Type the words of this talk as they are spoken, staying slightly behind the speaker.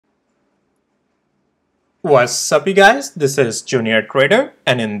What's up you guys, this is Junior Trader,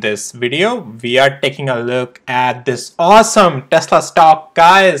 and in this video we are taking a look at this awesome Tesla stock.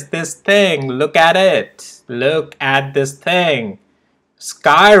 Guys, this thing, look at it, look at this thing,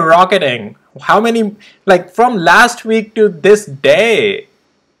 skyrocketing. How many, like from last week to this day,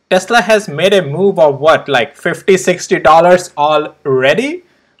 Tesla has made a move of what, like $50-$60 already?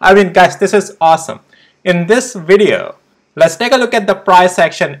 I mean guys, this is awesome. In this video, let's take a look at the price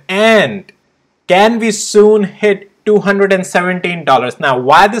action and can we soon hit $217? Now,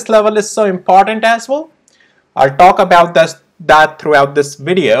 why this level is so important as well? I'll talk about that throughout this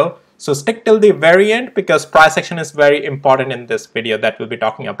video. So stick till the very end because price action is very important in this video that we'll be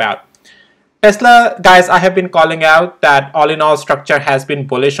talking about. Tesla, guys, I have been calling out that all in all structure has been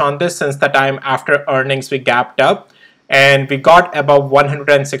bullish on this since the time after earnings we gapped up and we got above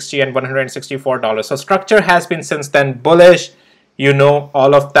 $160 and $164. So structure has been since then bullish. You know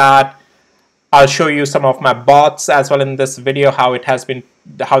all of that. I'll show you some of my bots as well in this video, how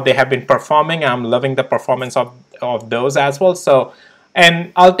they have been performing. I'm loving the performance of those as well. So,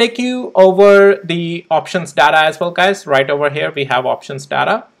 and I'll take you over the options data as well, guys. Right over here, we have options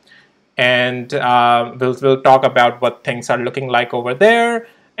data. And we'll talk about what things are looking like over there.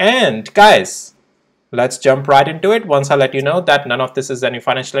 And guys, let's jump right into it once I let you know that none of this is any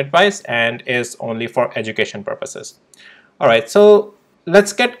financial advice and is only for education purposes. All right, so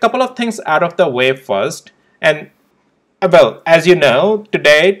let's get a couple of things out of the way first. And well, as you know,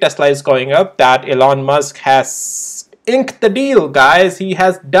 today Tesla is going up. That Elon Musk has inked the deal, guys. He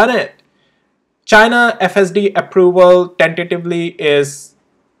has done it. China FSD approval tentatively is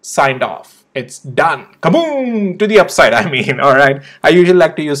signed off. It's done. Kaboom! To the upside, I mean, all right. I usually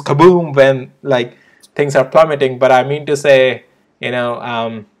like to use kaboom when like things are plummeting, but I mean to say, you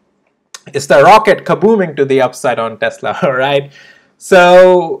know, it's the rocket kabooming to the upside on Tesla, all right?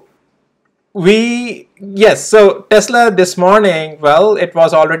 So so Tesla this morning, well, it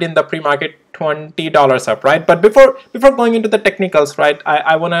was already in the pre-market $20 up, right? But before going into the technicals, right,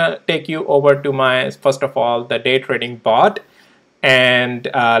 I want to take you over to my, first of all, the day trading bot. And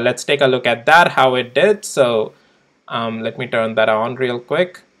let's take a look at that, how it did. So let me turn that on real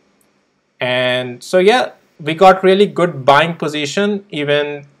quick. And so yeah, we got really good buying position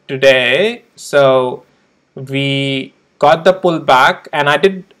even today. So we got the pullback, and I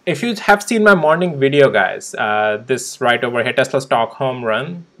did, if you have seen my morning video, guys, this right over here, Tesla stock home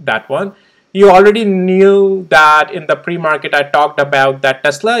run, that one, you already knew that in the pre-market I talked about that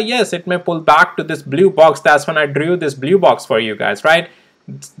Tesla, yes, it may pull back to this blue box. That's when I drew this blue box for you guys, right?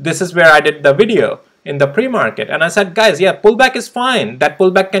 This is where I did the video in the pre-market, and I said, guys, yeah, pullback is fine. That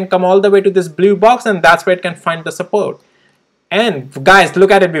pullback can come all the way to this blue box, and that's where it can find the support. And guys, look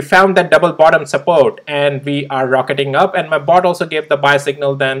at it, we found that double bottom support and we are rocketing up, and my bot also gave the buy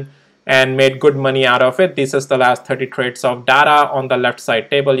signal then and made good money out of it. This is the last 30 trades of data on the left side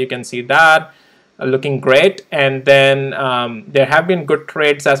table. You can see that looking great. And then there have been good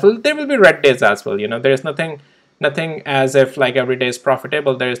trades as well. There will be red days as well. You know, there is nothing as if like every day is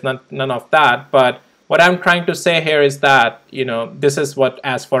profitable. There is none of that. But what I'm trying to say here is that, you know, this is what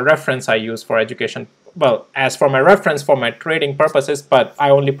as for reference I use for education. Well, as for my reference for my trading purposes, but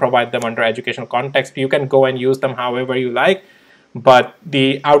I only provide them under educational context. You can go and use them however you like, but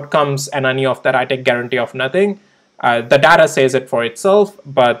the outcomes and any of that, I take guarantee of nothing. The data says it for itself,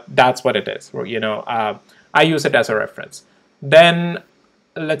 but that's what it is. You know, I use it as a reference. Then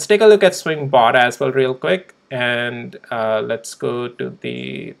let's take a look at swing bot as well real quick, and let's go to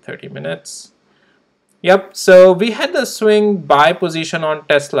the 30 minutes. Yep, so we had the swing buy position on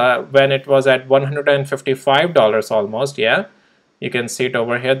Tesla when it was at $155 almost, yeah. You can see it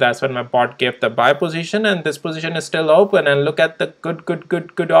over here. That's when my bot gave the buy position, and this position is still open, and look at the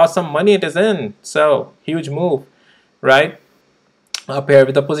good, awesome money it is in. So, huge move, right? Up here,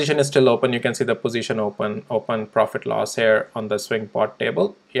 the position is still open. You can see the position open profit loss here on the swing bot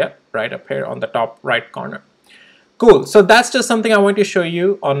table. Yeah, right up here on the top right corner. Cool, so that's just something I want to show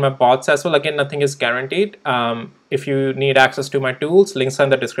you on my bots as well. Again, nothing is guaranteed. If you need access to my tools, links are in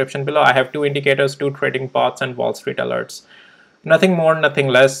the description below. I have 2 indicators, 2 trading bots, and Wall Street alerts. Nothing more, nothing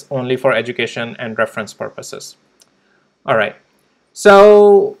less, only for education and reference purposes. All right,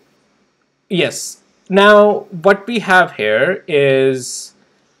 so yes, now what we have here is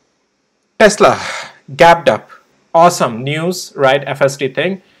Tesla gapped up. Awesome news, right? FSD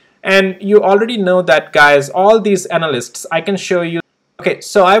thing. And you already know that, guys, all these analysts, I can show you. Okay,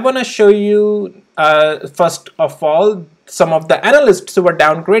 so I want to show you, first of all, some of the analysts who were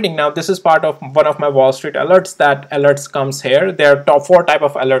downgrading. Now, this is part of one of my Wall Street alerts. That alerts comes here. There are 4 type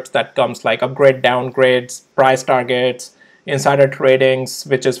of alerts that comes, like upgrade, downgrades, price targets, insider tradings,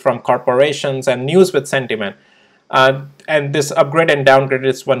 which is from corporations, and news with sentiment. And this upgrade and downgrade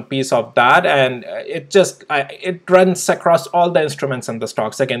is one piece of that, and it runs across all the instruments and the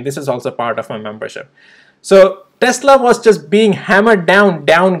stocks. Again, this is also part of my membership. So Tesla was just being hammered down,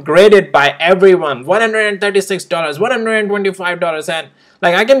 downgraded by everyone. $136, $125, and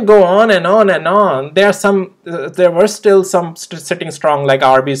like I can go on and on and on. There were still some sitting strong, like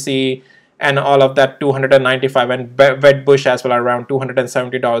RBC and all of that, 295, and Wedbush as well, around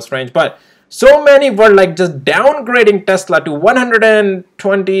 $270 range. But so many were like just downgrading Tesla to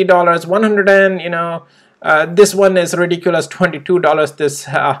 $120, 100, and this one is ridiculous, $22.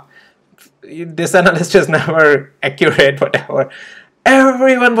 This analyst is never accurate, whatever.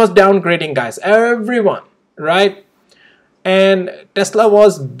 Everyone was downgrading, guys, everyone, right? And Tesla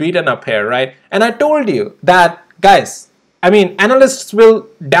was beaten up here, right? And I told you that, guys, I mean, analysts will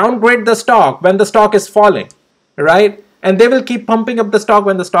downgrade the stock when the stock is falling, right? And they will keep pumping up the stock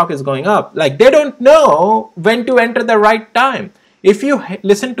when the stock is going up. Like, they don't know when to enter the right time. If you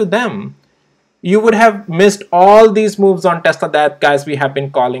listen to them, you would have missed all these moves on Tesla that, guys, we have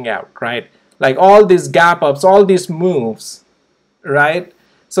been calling out, right? Like all these gap ups, all these moves, right?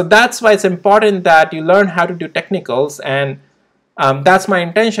 So that's why it's important that you learn how to do technicals, and that's my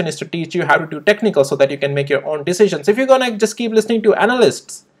intention, is to teach you how to do technicals so that you can make your own decisions. If you're gonna just keep listening to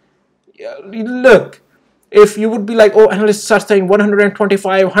analysts, look, if you would be like, oh, analysts are saying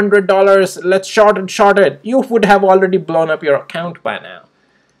 $125, $100, let's short it, you would have already blown up your account by now,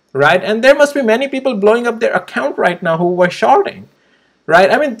 right? And there must be many people blowing up their account right now who were shorting,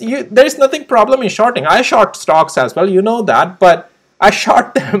 right? I mean, there's nothing problem in shorting. I short stocks as well, you know that, but I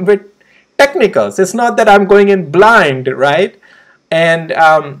short them with technicals. It's not that I'm going in blind, right? And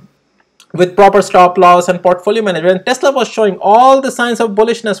with proper stop loss and portfolio management, Tesla was showing all the signs of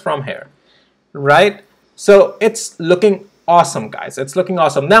bullishness from here, right? So it's looking awesome, guys. It's looking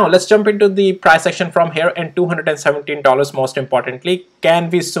awesome. Now let's jump into the price action from here, and $217 most importantly. Can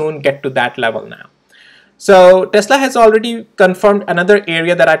we soon get to that level now? So Tesla has already confirmed another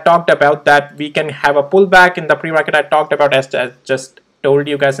area that I talked about, that we can have a pullback in the pre-market. I talked about, as I just told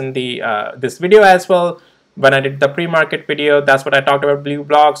you guys in the this video as well. When I did the pre-market video, that's what I talked about, blue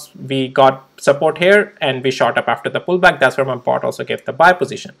blocks. We got support here and we shot up after the pullback. That's where my bot also gave the buy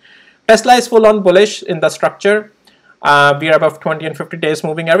position. Tesla is full on bullish in the structure. We are above 20 and 50 days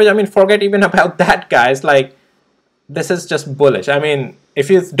moving average. I mean, forget even about that, guys. Like, this is just bullish. I mean, if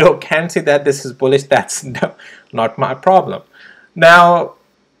you can't see that this is bullish, that's not my problem. Now,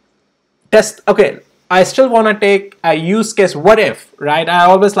 okay, I still want to take a use case, what if, right? I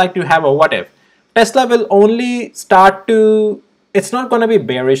always like to have a what if. Tesla will only start to, it's not going to be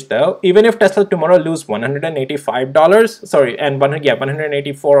bearish though. Even if Tesla tomorrow lose $185, sorry, and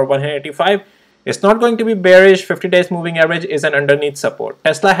 184 or 185, it's not going to be bearish. 50 days moving average is an underneath support.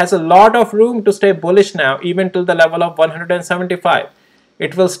 Tesla has a lot of room to stay bullish now, even till the level of 175.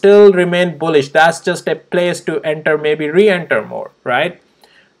 It will still remain bullish. That's just a place to enter, maybe re-enter more, right?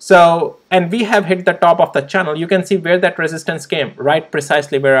 So, and we have hit the top of the channel. You can see where that resistance came, right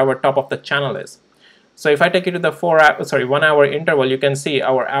precisely where our top of the channel is. So if I take you to the 1 hour interval, you can see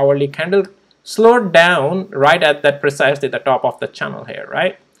our hourly candle slowed down right at that precisely the top of the channel here,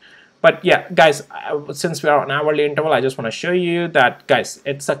 right? But yeah, guys, since we are on hourly interval, I just want to show you that, guys,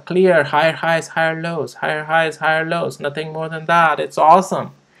 it's a clear higher highs, higher lows, higher highs, higher lows, nothing more than that. It's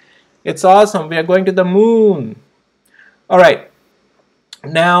awesome. It's awesome. We are going to the moon. All right.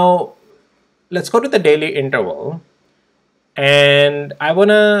 Now, let's go to the daily interval. And I want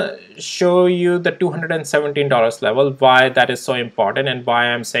to show you the $217 level, why that is so important, and why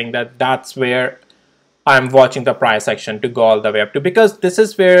I'm saying that that's where I'm watching the price action to go all the way up to, because this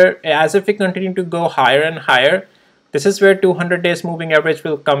is where, as if we continue to go higher and higher, this is where 200 days moving average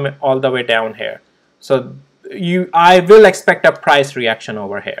will come all the way down here. So I will expect a price reaction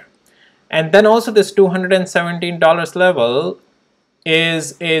over here. And then also this $217 level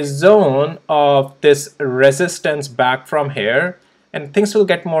is a zone of this resistance back from here, and things will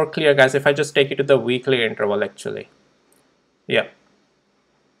get more clear, guys, if I just take you to the weekly interval actually. Yeah.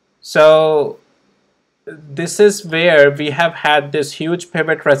 So this is where we have had this huge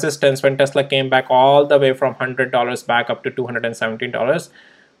pivot resistance when Tesla came back all the way from $100 back up to $217.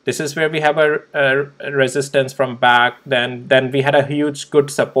 This is where we have a resistance from back. Then we had a huge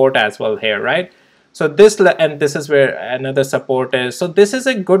good support as well here, right? So this is where another support is. So this is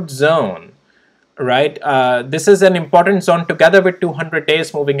a good zone, right? This is an important zone together with 200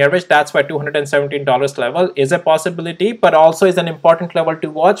 days moving average. That's why $217 level is a possibility, but also is an important level to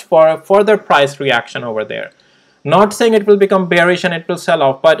watch for a further price reaction over there. Not saying it will become bearish and it will sell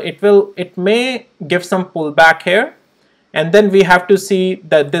off, but it may give some pullback here, and then we have to see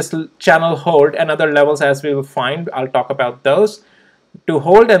that this channel hold and other levels as we will find. I'll talk about those to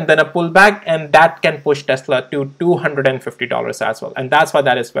hold, and then a pullback, and that can push Tesla to $250 as well, and that's why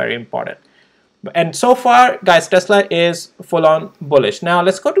that is very important. And so far, guys, Tesla is full on bullish. Now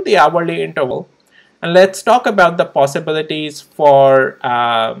let's go to the hourly interval, and let's talk about the possibilities for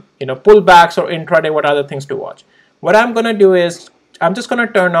pullbacks or intraday. What are the things to watch? What I'm going to do is I'm just going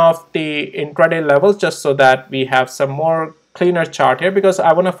to turn off the intraday levels just so that we have some more cleaner chart here, because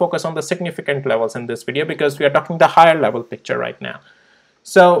I want to focus on the significant levels in this video, because we are talking the higher level picture right now.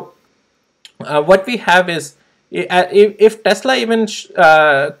 So what we have is, if Tesla even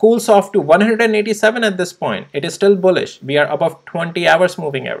cools off to 187 at this point, it is still bullish. We are above 20 hours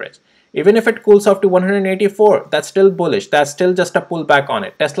moving average. Even if it cools off to 184, that's still bullish. That's still just a pullback on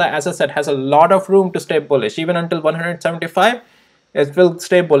it. Tesla, as I said, has a lot of room to stay bullish. Even until 175, it will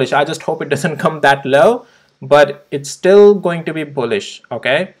stay bullish. I just hope it doesn't come that low, but it's still going to be bullish,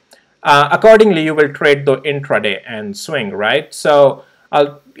 okay? Accordingly, you will trade the intraday and swing, right? So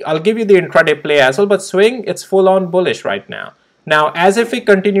I'll give you the intraday play as well, but swing, it's full on bullish right now. Now, as if we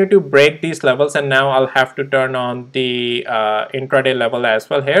continue to break these levels, and now I'll have to turn on the intraday level as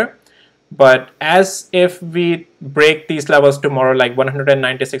well here. But as if we break these levels tomorrow, like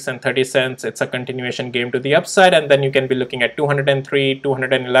 196 and 30 cents, it's a continuation game to the upside, and then you can be looking at $203,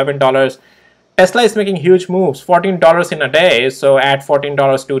 $211. Tesla is making huge moves, $14 in a day. So add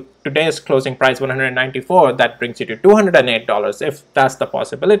 $14 to today's closing price, 194, that brings you to $208, if that's the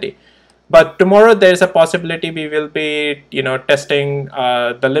possibility. But tomorrow there's a possibility we will be, testing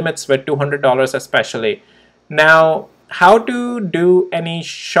the limits with $200 especially. Now, how to do any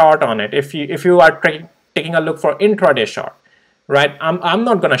short on it? If you are taking a look for intraday short, right? I'm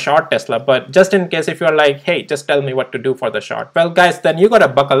not gonna short Tesla, but just in case, if you're like, hey, just tell me what to do for the short. Well, guys, then you gotta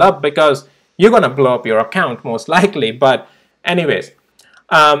buckle up, because you're gonna blow up your account most likely. But anyways,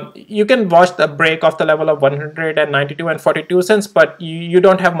 you can watch the break of the level of 192 and 42 cents, but you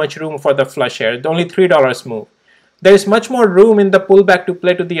don't have much room for the flush here. Only $3 move. There is much more room in the pullback to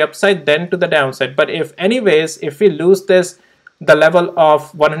play to the upside than to the downside. But if we lose the level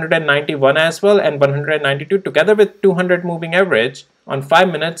of 191 as well, and 192 together with 200 moving average on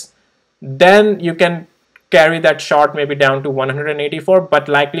 5 minutes, then you can carry that short maybe down to 184. But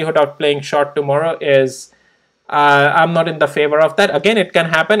likelihood of playing short tomorrow is, I'm not in the favor of that. Again, it can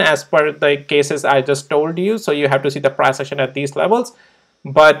happen as per the cases I just told you. So you have to see the price action at these levels.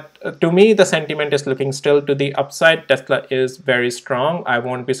 But to me, the sentiment is looking still to the upside. Tesla is very strong. I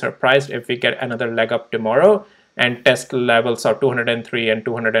won't be surprised if we get another leg up tomorrow and test levels of 203 and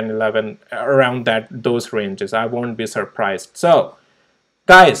 211, around those ranges. I won't be surprised. So,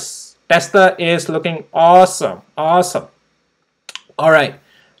 guys, Tesla is looking awesome. Awesome. All right.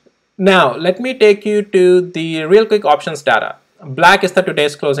 Now, let me take you to the real quick options data. Black is the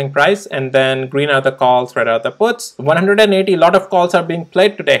today's closing price, and then green are the calls, red are the puts. 180, a lot of calls are being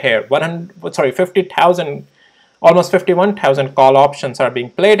played today here. 50,000, almost 51,000 call options are being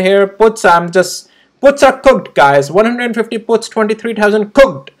played here. Puts, puts are cooked, guys. 150 puts, 23,000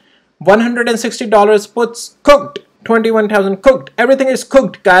 cooked. $160 puts cooked, 21,000 cooked. Everything is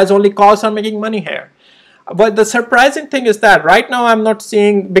cooked, guys. Only calls are making money here. But the surprising thing is that right now I'm not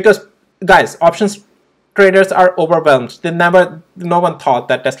seeing, because guys, options traders are overwhelmed. No one thought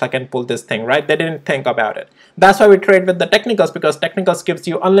that Tesla can pull this thing, right? They didn't think about it. That's why we trade with the technicals, because technicals gives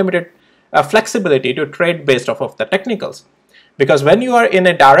you unlimited flexibility to trade based off of the technicals. Because when you are in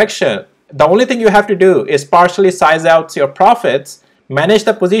a direction, the only thing you have to do is partially size out your profits, manage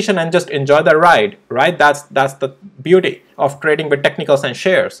the position, and just enjoy the ride, right? That's the beauty of trading with technicals and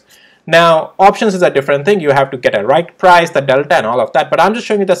shares. Now, options is a different thing. You have to get a right price, the delta, and all of that. But I'm just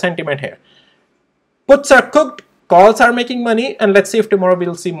showing you the sentiment here. Puts are cooked, calls are making money, and let's see if tomorrow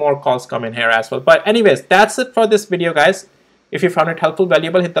we'll see more calls come in here as well. But anyways, that's it for this video, guys. If you found it helpful,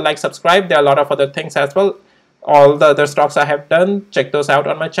 valuable, hit the like, subscribe. There are a lot of other things as well. All the other stocks I have done, check those out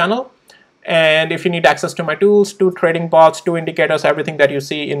on my channel. And if you need access to my tools, 2 trading bots, 2 indicators, everything that you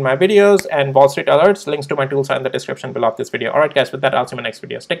see in my videos, and Wall Street alerts, links to my tools are in the description below of this video. All right, guys, with that, I'll see you in my next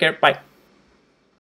videos. Take care. Bye.